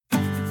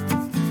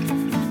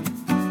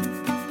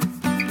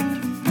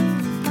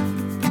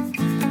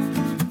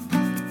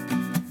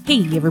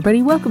Hey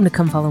everybody, welcome to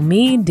Come Follow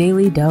Me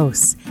Daily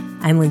Dose.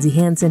 I'm Lindsay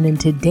Hansen and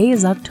today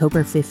is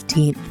October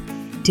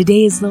 15th.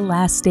 Today is the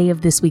last day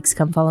of this week's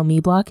Come Follow Me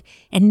block,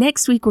 and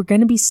next week we're going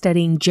to be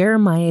studying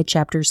Jeremiah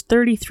chapters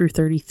 30 through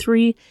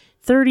 33,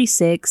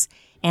 36,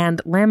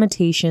 and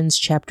Lamentations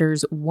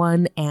chapters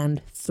 1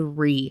 and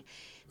 3.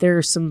 There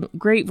are some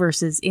great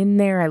verses in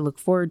there. I look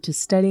forward to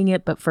studying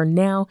it, but for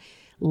now,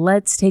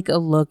 let's take a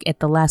look at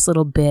the last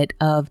little bit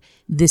of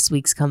this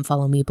week's Come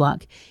Follow Me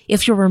block.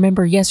 If you'll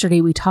remember, yesterday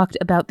we talked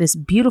about this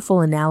beautiful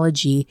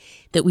analogy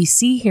that we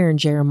see here in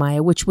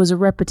Jeremiah, which was a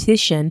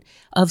repetition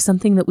of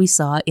something that we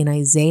saw in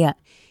Isaiah.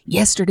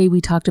 Yesterday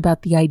we talked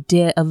about the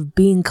idea of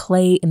being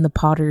clay in the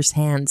potter's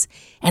hands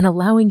and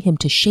allowing him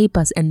to shape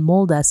us and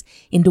mold us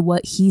into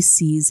what he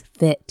sees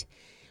fit.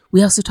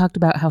 We also talked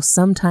about how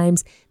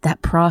sometimes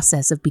that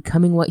process of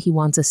becoming what he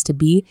wants us to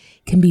be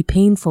can be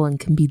painful and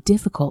can be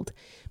difficult.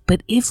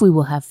 But if we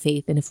will have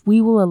faith and if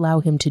we will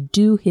allow him to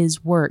do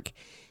his work,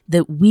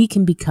 that we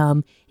can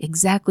become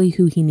exactly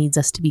who he needs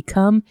us to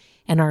become,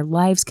 and our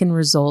lives can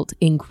result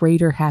in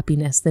greater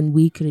happiness than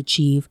we could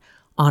achieve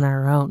on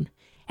our own.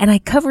 And I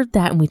covered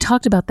that and we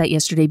talked about that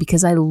yesterday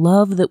because I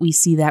love that we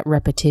see that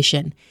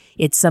repetition.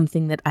 It's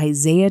something that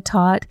Isaiah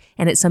taught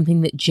and it's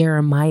something that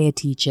Jeremiah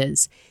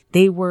teaches.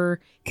 They were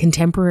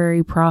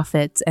contemporary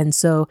prophets, and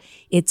so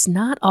it's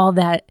not all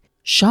that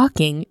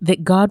shocking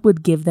that God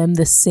would give them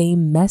the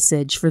same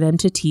message for them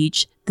to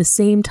teach the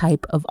same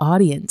type of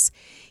audience.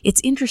 It's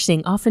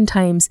interesting,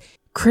 oftentimes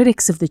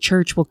critics of the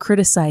church will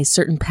criticize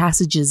certain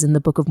passages in the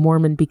Book of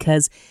Mormon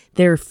because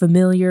they're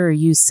familiar or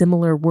use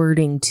similar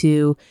wording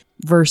to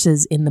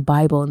verses in the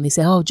Bible, and they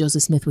say, oh,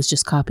 Joseph Smith was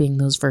just copying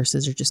those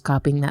verses or just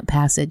copying that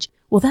passage.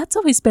 Well, that's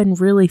always been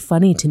really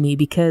funny to me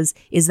because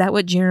is that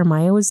what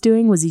Jeremiah was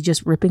doing? Was he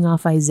just ripping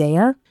off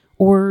Isaiah?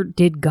 Or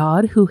did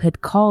God, who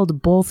had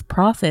called both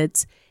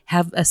prophets,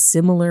 have a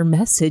similar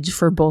message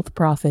for both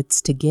prophets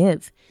to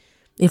give?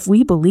 If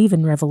we believe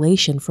in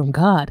revelation from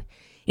God,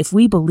 if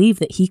we believe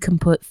that he can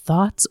put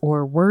thoughts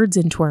or words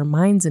into our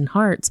minds and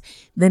hearts,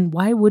 then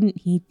why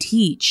wouldn't he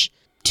teach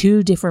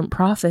two different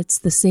prophets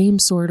the same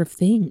sort of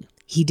thing?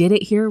 He did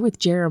it here with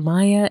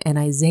Jeremiah and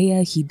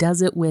Isaiah. He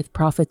does it with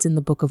prophets in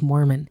the Book of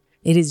Mormon.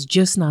 It is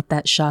just not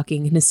that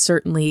shocking and is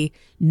certainly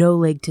no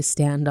leg to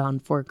stand on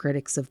for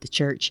critics of the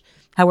church.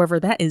 However,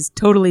 that is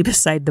totally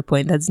beside the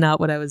point. That's not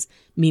what I was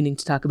meaning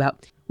to talk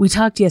about. We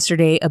talked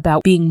yesterday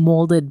about being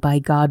molded by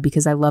God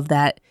because I love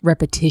that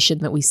repetition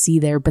that we see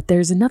there. But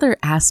there's another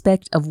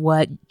aspect of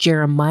what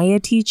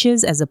Jeremiah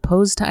teaches as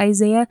opposed to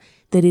Isaiah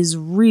that is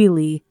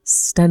really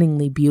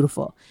stunningly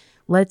beautiful.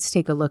 Let's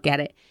take a look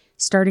at it.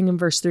 Starting in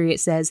verse 3, it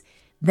says,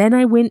 "Then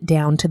I went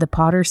down to the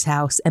potter's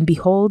house, and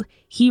behold,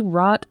 he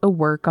wrought a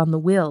work on the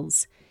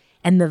wheels.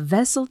 And the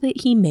vessel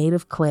that he made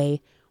of clay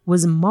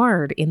was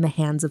marred in the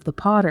hands of the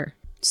potter."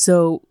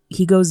 So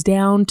he goes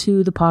down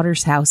to the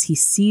potter's house. He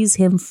sees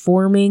him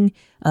forming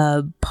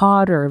a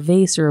pot or a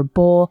vase or a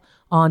bowl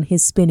on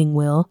his spinning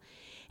wheel.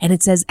 And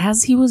it says,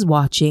 as he was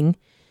watching,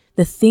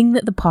 the thing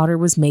that the potter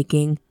was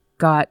making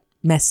got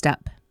messed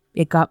up.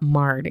 It got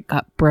marred. It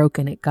got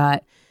broken. It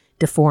got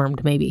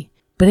deformed maybe.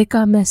 But it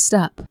got messed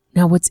up.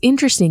 Now, what's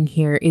interesting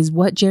here is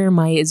what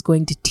Jeremiah is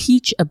going to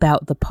teach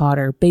about the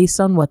potter based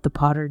on what the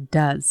potter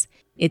does.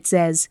 It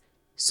says,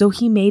 "So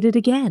he made it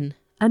again,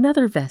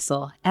 another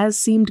vessel, as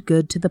seemed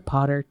good to the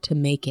potter to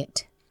make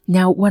it."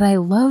 Now, what I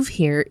love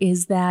here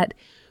is that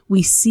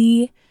we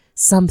see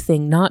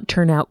something not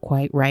turn out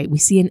quite right. We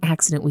see an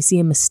accident. We see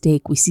a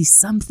mistake. We see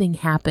something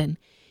happen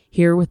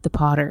here with the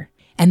potter.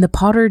 And the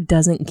potter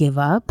doesn't give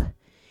up.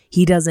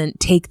 He doesn't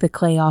take the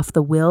clay off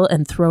the wheel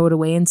and throw it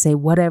away and say,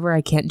 whatever,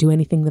 I can't do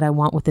anything that I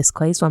want with this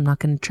clay, so I'm not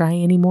going to try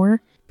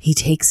anymore. He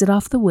takes it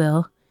off the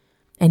wheel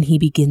and he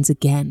begins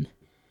again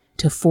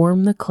to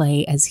form the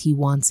clay as he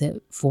wants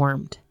it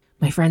formed.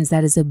 My friends,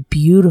 that is a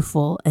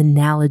beautiful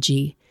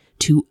analogy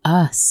to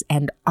us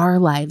and our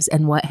lives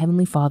and what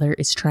Heavenly Father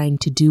is trying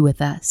to do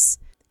with us.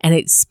 And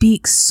it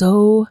speaks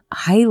so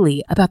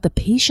highly about the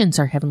patience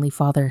our Heavenly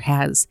Father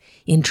has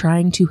in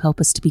trying to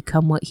help us to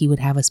become what he would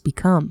have us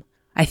become.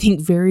 I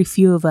think very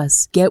few of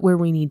us get where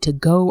we need to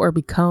go or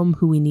become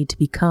who we need to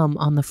become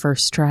on the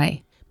first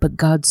try. But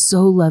God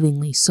so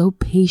lovingly, so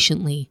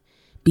patiently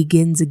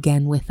begins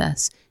again with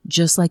us,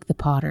 just like the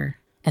potter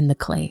and the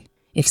clay.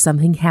 If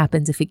something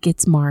happens, if it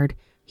gets marred,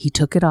 he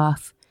took it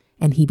off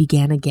and he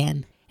began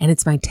again. And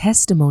it's my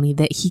testimony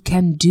that he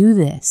can do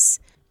this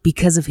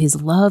because of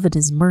his love and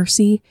his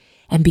mercy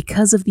and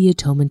because of the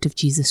atonement of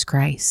Jesus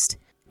Christ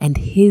and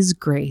his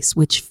grace,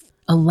 which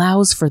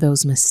allows for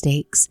those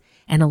mistakes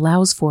and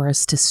allows for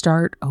us to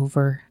start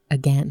over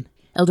again.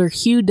 Elder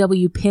Hugh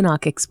W.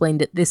 Pinnock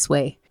explained it this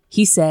way.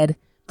 He said,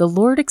 "The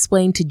Lord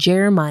explained to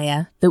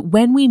Jeremiah that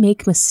when we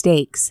make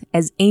mistakes,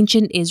 as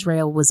ancient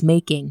Israel was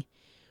making,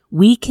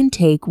 we can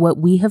take what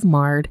we have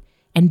marred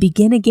and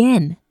begin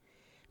again.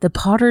 The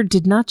potter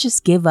did not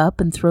just give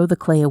up and throw the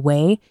clay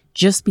away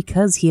just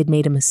because he had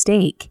made a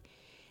mistake.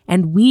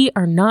 And we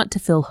are not to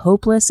feel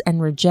hopeless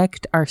and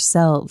reject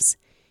ourselves.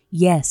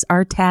 Yes,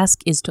 our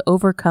task is to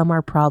overcome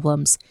our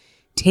problems,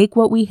 take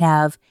what we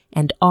have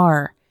and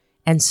are,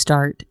 and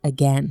start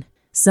again.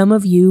 Some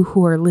of you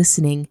who are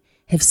listening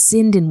have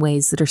sinned in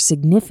ways that are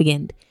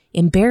significant,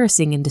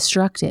 embarrassing, and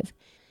destructive.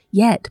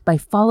 Yet, by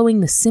following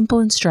the simple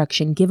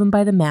instruction given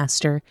by the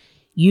Master,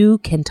 you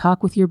can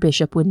talk with your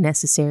bishop when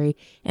necessary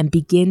and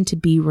begin to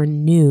be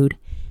renewed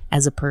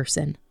as a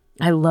person.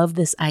 I love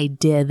this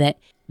idea that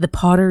the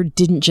potter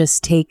didn't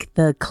just take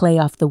the clay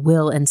off the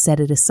wheel and set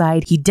it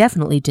aside. He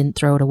definitely didn't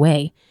throw it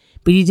away,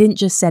 but he didn't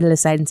just set it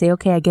aside and say,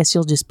 okay, I guess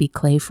you'll just be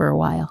clay for a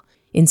while.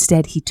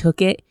 Instead, he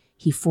took it,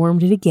 he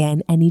formed it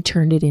again, and he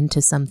turned it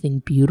into something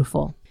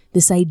beautiful.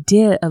 This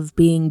idea of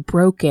being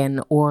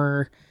broken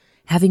or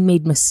having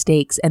made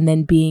mistakes and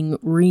then being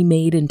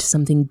remade into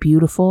something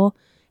beautiful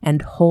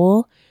and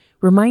whole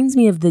reminds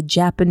me of the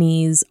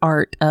Japanese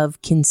art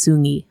of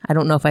kintsugi. I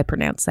don't know if I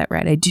pronounced that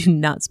right. I do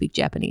not speak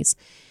Japanese.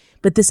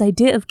 But this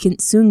idea of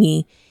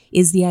kintsugi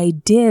is the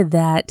idea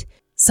that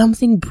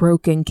something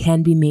broken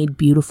can be made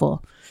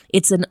beautiful.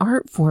 It's an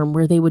art form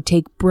where they would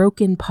take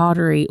broken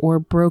pottery or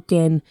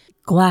broken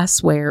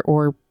glassware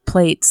or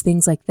plates,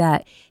 things like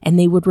that, and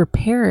they would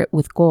repair it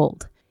with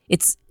gold.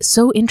 It's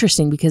so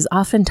interesting because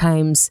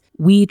oftentimes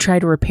we try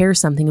to repair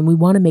something and we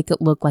want to make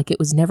it look like it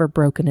was never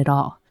broken at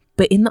all.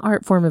 But in the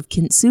art form of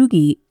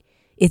kintsugi,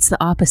 it's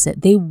the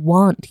opposite. They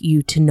want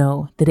you to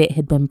know that it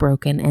had been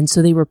broken, and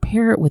so they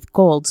repair it with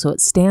gold so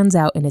it stands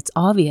out and it's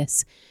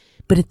obvious.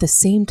 But at the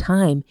same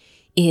time,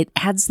 it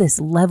adds this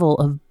level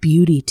of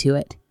beauty to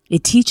it.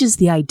 It teaches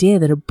the idea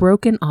that a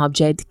broken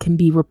object can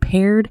be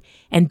repaired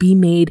and be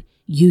made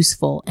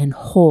useful and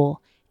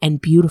whole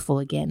and beautiful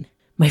again.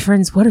 My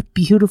friends, what a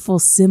beautiful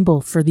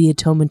symbol for the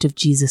atonement of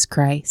Jesus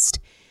Christ.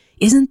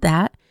 Isn't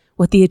that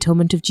what the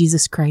atonement of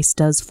Jesus Christ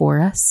does for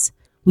us?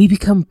 We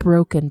become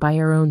broken by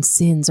our own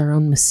sins, our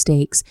own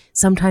mistakes.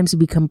 Sometimes we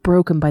become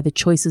broken by the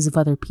choices of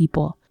other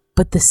people.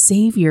 But the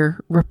Savior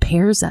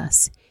repairs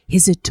us.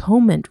 His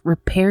atonement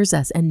repairs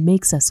us and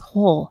makes us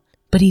whole.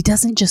 But he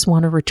doesn't just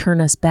want to return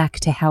us back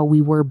to how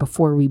we were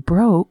before we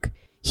broke.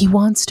 He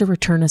wants to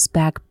return us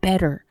back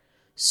better,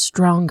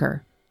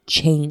 stronger,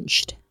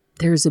 changed.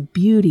 There's a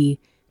beauty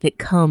that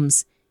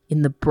comes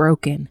in the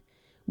broken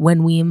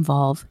when we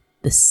involve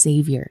the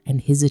Savior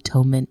and his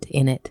atonement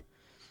in it.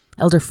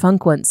 Elder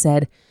Funk once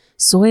said,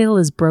 "Soil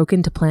is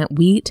broken to plant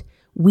wheat,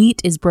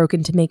 wheat is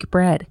broken to make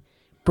bread.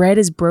 Bread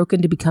is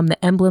broken to become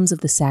the emblems of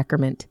the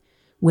sacrament.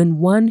 When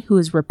one who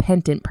is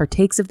repentant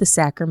partakes of the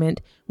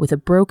sacrament with a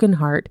broken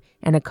heart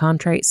and a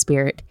contrite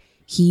spirit,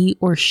 he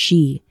or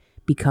she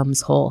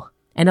becomes whole."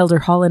 And Elder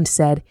Holland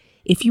said,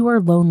 "If you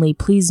are lonely,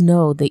 please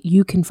know that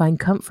you can find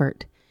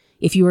comfort.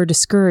 If you are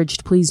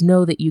discouraged, please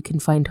know that you can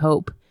find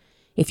hope.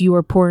 If you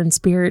are poor in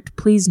spirit,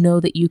 please know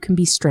that you can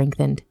be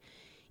strengthened.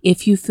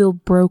 If you feel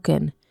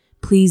broken,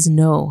 please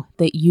know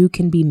that you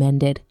can be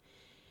mended.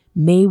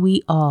 May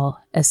we all,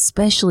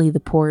 especially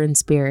the poor in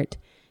spirit,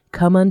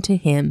 come unto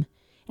him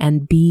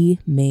and be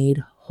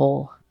made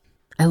whole."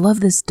 I love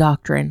this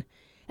doctrine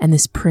and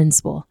this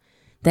principle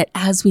that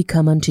as we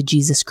come unto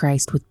Jesus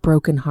Christ with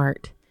broken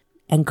heart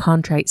and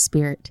contrite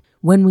spirit,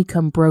 when we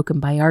come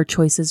broken by our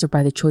choices or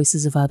by the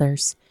choices of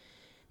others,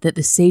 that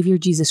the Savior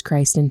Jesus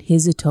Christ in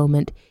his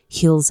atonement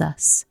heals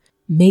us,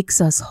 makes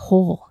us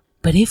whole.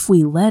 But if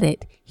we let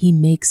it, he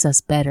makes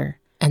us better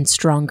and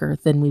stronger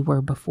than we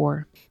were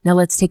before. Now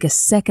let's take a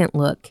second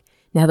look,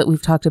 now that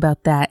we've talked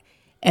about that,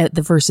 at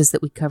the verses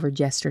that we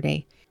covered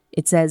yesterday.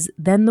 It says,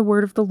 "Then the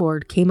word of the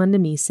Lord came unto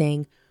me,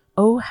 saying,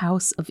 O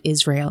house of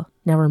Israel."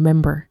 Now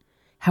remember,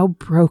 how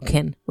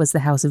broken was the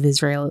house of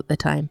Israel at the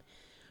time.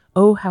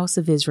 "O house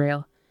of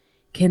Israel,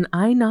 can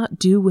I not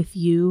do with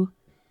you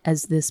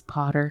as this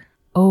potter?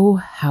 O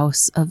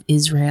house of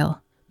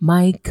Israel,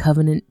 my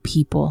covenant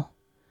people,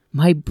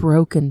 my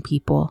broken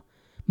people,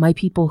 my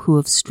people who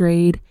have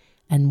strayed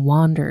and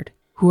wandered,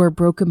 who are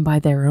broken by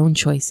their own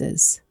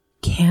choices.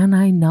 Can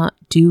I not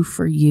do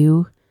for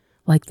you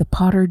like the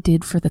potter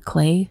did for the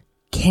clay?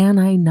 Can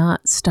I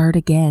not start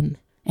again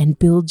and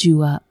build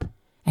you up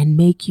and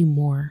make you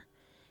more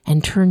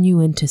and turn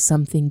you into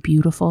something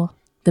beautiful?"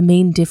 The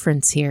main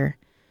difference here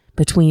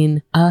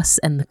between us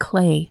and the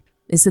clay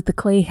is that the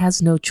clay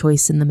has no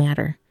choice in the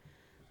matter.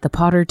 The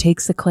potter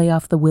takes the clay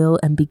off the wheel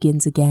and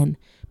begins again.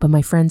 But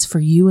my friends, for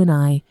you and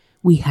I,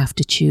 we have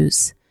to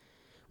choose.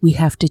 We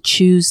have to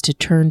choose to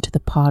turn to the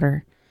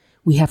potter.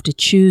 We have to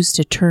choose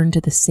to turn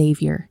to the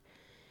Savior.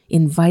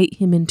 Invite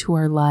him into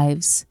our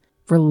lives.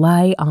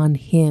 Rely on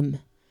him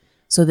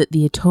so that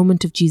the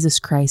atonement of Jesus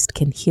Christ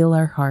can heal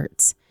our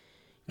hearts,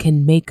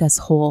 can make us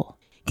whole,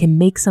 can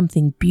make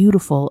something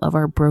beautiful of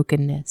our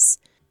brokenness,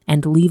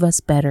 and leave us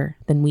better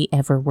than we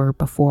ever were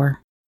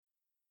before.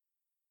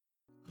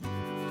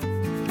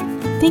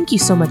 Thank you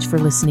so much for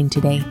listening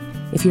today.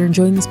 If you're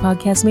enjoying this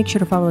podcast, make sure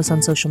to follow us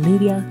on social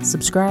media,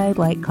 subscribe,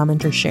 like,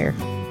 comment, or share.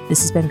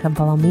 This has been Come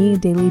Follow Me,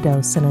 Daily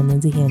Dose, and I'm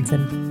Lindsay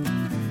Hansen.